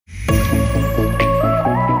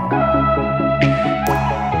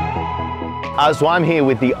So I'm here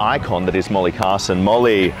with the icon that is Molly Carlson.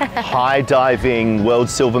 Molly, high diving, world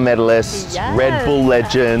silver medalist, Yes. Red Bull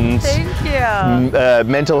legend. Thank you.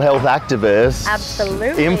 Mental health activist.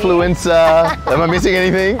 Absolutely. Influencer. Am I missing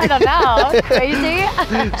anything? I don't know. Crazy.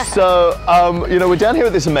 So, you know, we're down here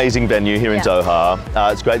at this amazing venue here in Doha.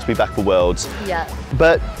 It's great to be back for Worlds. Yeah.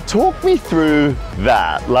 But talk me through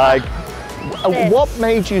that. Like, what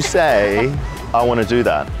made you say, I want to do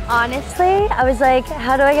that? Honestly, I was like,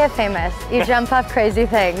 how do I get famous? You jump off crazy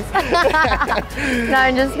things. No,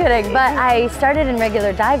 I'm just kidding. But I started in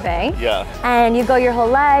regular diving. Yeah. And you go your whole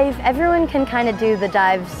life. Everyone can kind of do the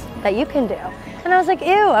dives that you can do. And I was like, ew,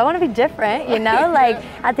 I want to be different, you know? Like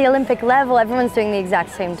at the Olympic level, everyone's doing the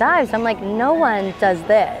exact same dives. I'm like, no one does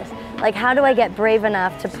this. Like, how do I get brave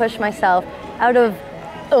enough to push myself out of,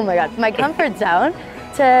 oh my God, my comfort zone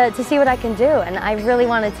to see what I can do? And I really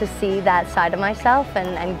wanted to see that side of myself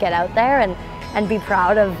and get out there and be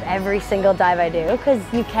proud of every single dive I do, because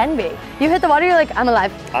you can be. You hit the water, you're like, I'm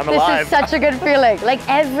alive. I'm alive. This is such a good feeling. Like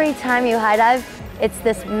every time you high dive, it's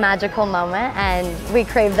this magical moment, and we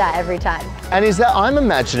crave that every time. And is that, I'm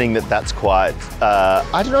imagining that that's quite,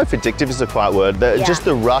 I don't know if addictive is the right word, just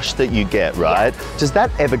the rush that you get, right? Yeah. Does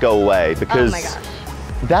that ever go away? Because oh my gosh.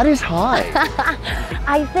 That is high.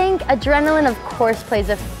 I think adrenaline, of course, plays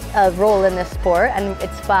a role in this sport, and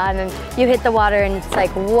it's fun, and you hit the water and it's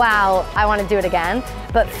like, wow, I want to do it again.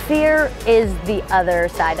 But fear is the other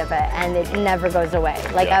side of it, and it never goes away.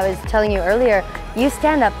 Like I was telling you earlier, you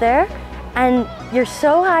stand up there and you're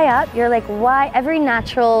so high up, you're like, why? Every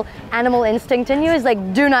natural animal instinct in you is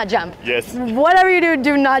like, do not jump. Yes. Whatever you do,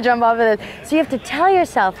 do not jump off of this. So you have to tell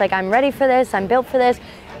yourself, like, I'm ready for this, I'm built for this,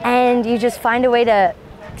 and you just find a way to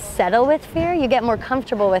settle with fear. You get more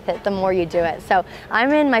comfortable with it the more you do it. So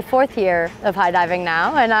I'm in my 4th year of high diving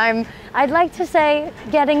now, and I'd like to say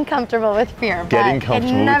getting comfortable with fear, but it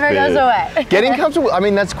never goes away. Getting comfortable, I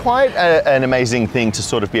mean, that's quite an amazing thing to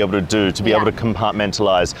sort of be able to do, to be able to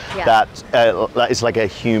compartmentalize that. It's like a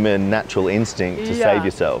human natural instinct to save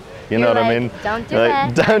yourself. You know what I mean? Don't do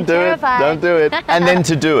it. Don't do it. Don't do it. And then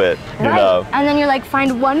to do it, you know. And then you're like,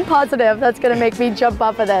 find one positive that's gonna make me jump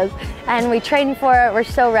off of this. And we train for it, we're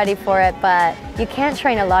so ready for it, but you can't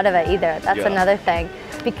train a lot of it either. That's another thing.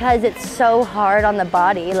 Because it's so hard on the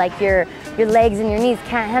body, like your legs and your knees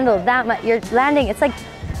can't handle that much. You're landing, it's like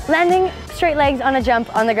landing straight legs on a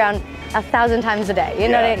jump on the ground 1,000 times a day. You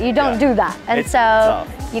know what I mean? You don't do that. And it's so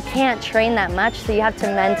tough. You can't train that much, so you have to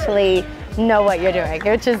mentally know what you're doing,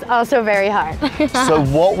 which is also very hard. So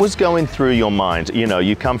what was going through your mind? You know,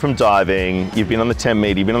 you come from diving, you've been on the 10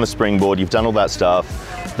 meter, you've been on the springboard, you've done all that stuff.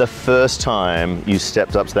 The first time you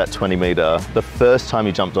stepped up to that 20 meter, the first time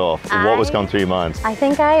you jumped off, what was going through your mind? I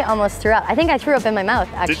think I almost threw up. I think I threw up in my mouth,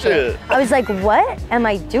 actually. Did you? I was like, what am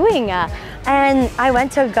I doing? And I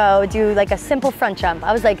went to go do like a simple front jump.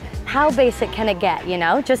 I was like, how basic can it get, you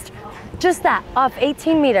know? Just that, off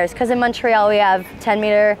 18 meters, because in Montreal we have 10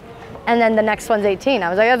 meter, and then the next one's 18. I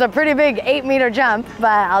was like, that's a pretty big 8-meter jump, but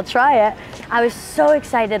I'll try it. I was so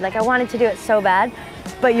excited, like I wanted to do it so bad,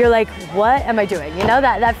 but you're like, what am I doing? You know,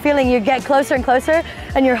 that feeling, you get closer and closer,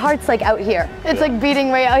 and your heart's like out here. It's like beating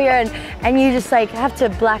way out here, and you just like have to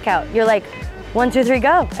black out. You're like, 1, 2, 3,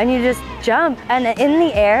 go, and you just jump. And in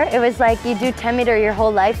the air, it was like you do 10 meter your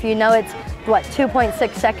whole life, you know it's, what,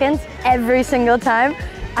 2.6 seconds every single time.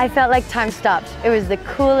 I felt like time stopped. It was the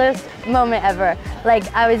coolest moment ever.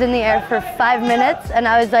 Like I was in the air for 5 minutes and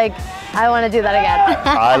I was like, I want to do that again.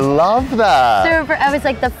 I love that. Super. I was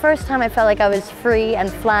like, the first time I felt like I was free and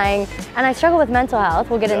flying, and I struggle with mental health.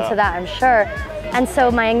 We'll get into that, I'm sure. And so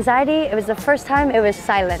my anxiety, it was the first time it was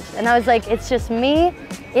silent. And I was like, it's just me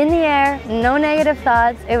in the air, no negative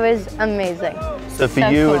thoughts. It was amazing. So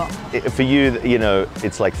for you, you know,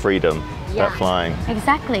 it's like freedom. That flying.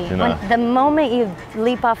 Exactly. You know? The moment you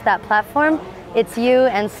leap off that platform, it's you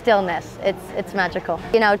and stillness. It's magical.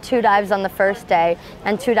 You know, 2 dives on the first day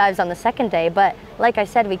and 2 dives on the second day, but like I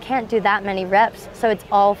said, we can't do that many reps, so it's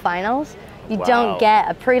all finals. You don't get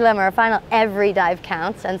a prelim or a final. Every dive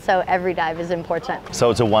counts, and so every dive is important.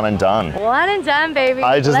 So it's a one and done. One and done, baby.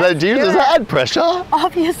 Does that add pressure?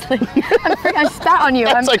 Obviously. I spat on you.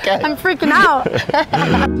 That's okay. I'm freaking out.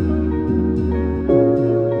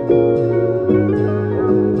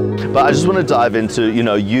 But I just want to dive into, you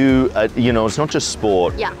know, you know, it's not just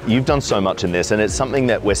sport. Yeah. You've done so much in this, and it's something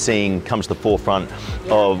that we're seeing come to the forefront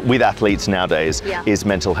of with athletes nowadays is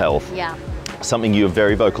mental health. Yeah. something you're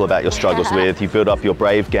very vocal about your struggles with. You built up your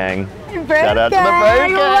Brave gang. Shout out gang.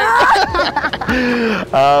 to the Brave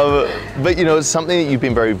gang. But you know, it's something that you've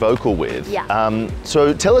been very vocal with. Yeah.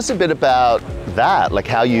 So tell us a bit about that, like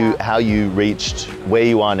how you reached where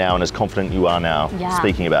you are now and as confident you are now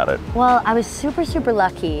speaking about it. Well, I was super, super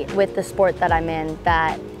lucky with the sport that I'm in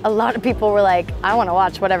that a lot of people were like, I want to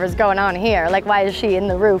watch whatever's going on here. Like, why is she in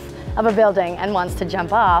the roof of a building and wants to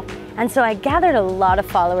jump off? And so I gathered a lot of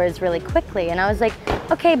followers really quickly, and I was like,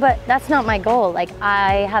 okay, but that's not my goal. Like,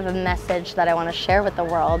 I have a message that I want to share with the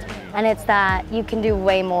world, and it's that you can do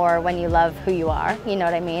way more when you love who you are, you know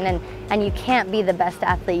what I mean? And you can't be the best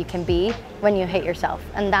athlete you can be when you hate yourself,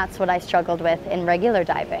 and that's what I struggled with in regular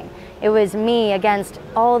diving. It was me against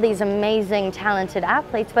all these amazing, talented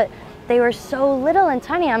athletes, but they were so little and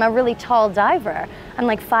tiny. I'm a really tall diver. I'm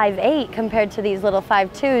like 5'8" compared to these little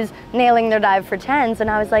 5'2s nailing their dive for 10s. And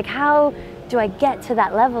I was like, how do I get to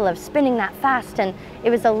that level of spinning that fast? And it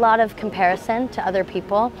was a lot of comparison to other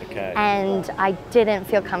people. Okay. And I didn't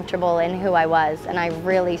feel comfortable in who I was. And I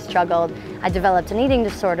really struggled. I developed an eating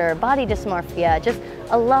disorder, body dysmorphia, just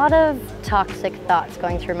a lot of toxic thoughts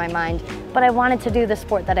going through my mind. But I wanted to do the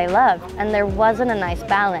sport that I loved, and there wasn't a nice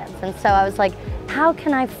balance. And so I was like, how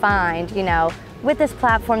can I find, you know, with this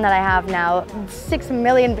platform that I have now, 6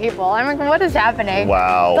 million people, I'm like, what is happening?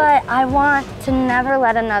 Wow. But I want to never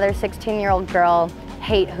let another 16-year-old girl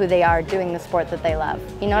hate who they are doing the sport that they love.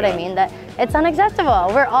 You know what I mean? That it's unacceptable.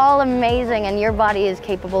 We're all amazing, and your body is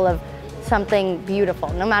capable of something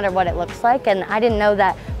beautiful, no matter what it looks like. And I didn't know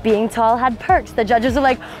that being tall had perks. The judges are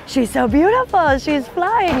like, she's so beautiful, she's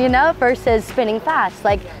flying, you know, versus spinning fast.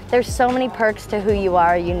 Like, there's so many perks to who you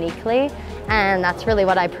are uniquely, and that's really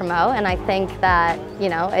what I promote. And I think that, you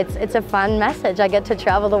know, it's a fun message. I get to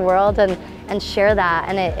travel the world and share that,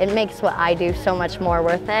 and it makes what I do so much more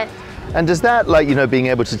worth it. And does that, like, you know, being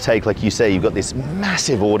able to take, like you say, you've got this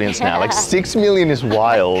massive audience now, like 6 million is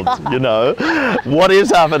wild, you know, what is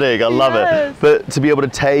happening? I love it. But to be able to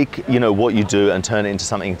take, you know, what you do and turn it into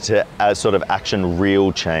something to sort of action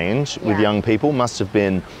real change with young people must have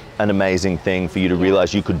been an amazing thing for you to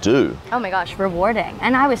realize you could do. Oh my gosh, rewarding.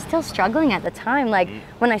 And I was still struggling at the time. Like,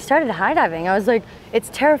 when I started high diving, I was like, it's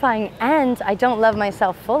terrifying and I don't love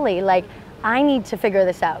myself fully. Like, I need to figure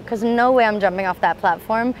this out, because no way I'm jumping off that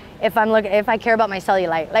platform if I care about my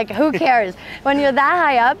cellulite. Like, who cares? When you're that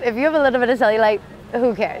high up, if you have a little bit of cellulite,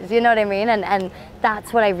 who cares? You know what I mean? And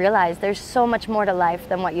that's what I realized. There's so much more to life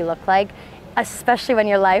than what you look like, especially when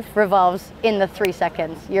your life revolves in the 3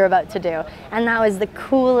 seconds you're about to do. And that was the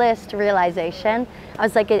coolest realization. I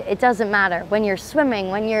was like, it doesn't matter. When you're swimming,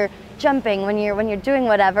 when you're jumping, when you're doing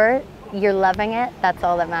whatever, you're loving it. That's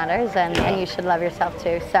all that matters, and you should love yourself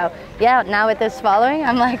too. So yeah, now with this following,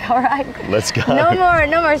 I'm like, all right, let's go.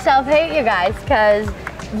 No more self-hate, you guys, because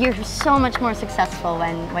you're so much more successful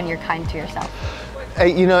when you're kind to yourself.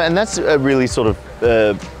 You know, and that's a really sort of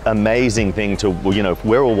amazing thing to, you know,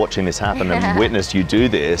 we're all watching this happen and witness you do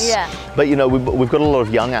this. Yeah. But you know, we've got a lot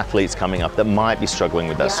of young athletes coming up that might be struggling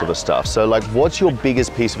with that sort of stuff. So like, what's your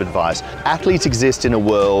biggest piece of advice? Athletes exist in a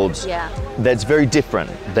world that's very different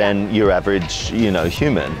than your average, you know,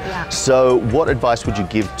 human. So what advice would you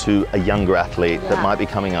give to a younger athlete that might be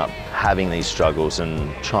coming up having these struggles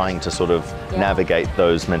and trying to sort of navigate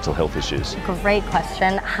those mental health issues? Great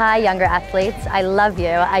question. Hi, younger athletes. I love you.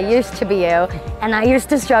 I used to be you, and I used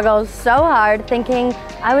to struggle so hard thinking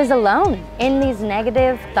I was alone in these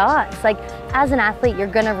negative thoughts. Like, as an athlete, you're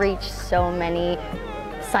gonna reach so many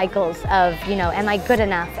cycles of, you know, am I good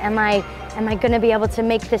enough? Am I gonna be able to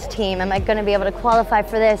make this team? Am I gonna be able to qualify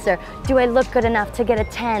for this? Or do I look good enough to get a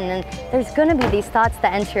 10? And there's gonna be these thoughts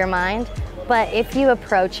that enter your mind. But if you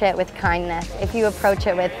approach it with kindness, if you approach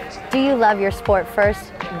it with, do you love your sport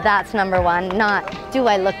first? That's number one, not do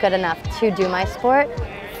I look good enough to do my sport?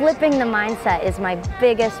 Flipping the mindset is my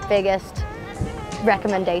biggest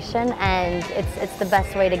recommendation, and it's the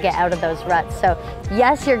best way to get out of those ruts. So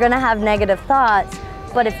yes, you're gonna have negative thoughts,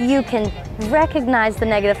 but if you can recognize the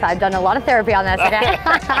negative thought, I've done a lot of therapy on this, okay?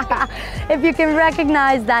 If you can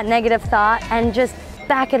recognize that negative thought and just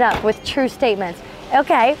back it up with true statements.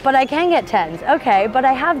 Okay, but I can get 10s. Okay, but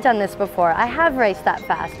I have done this before. I have raced that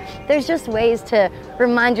fast. There's just ways to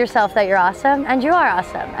remind yourself that you're awesome, and you are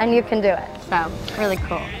awesome, and you can do it. So, really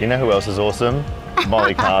cool. You know who else is awesome?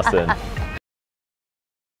 Molly Carlson.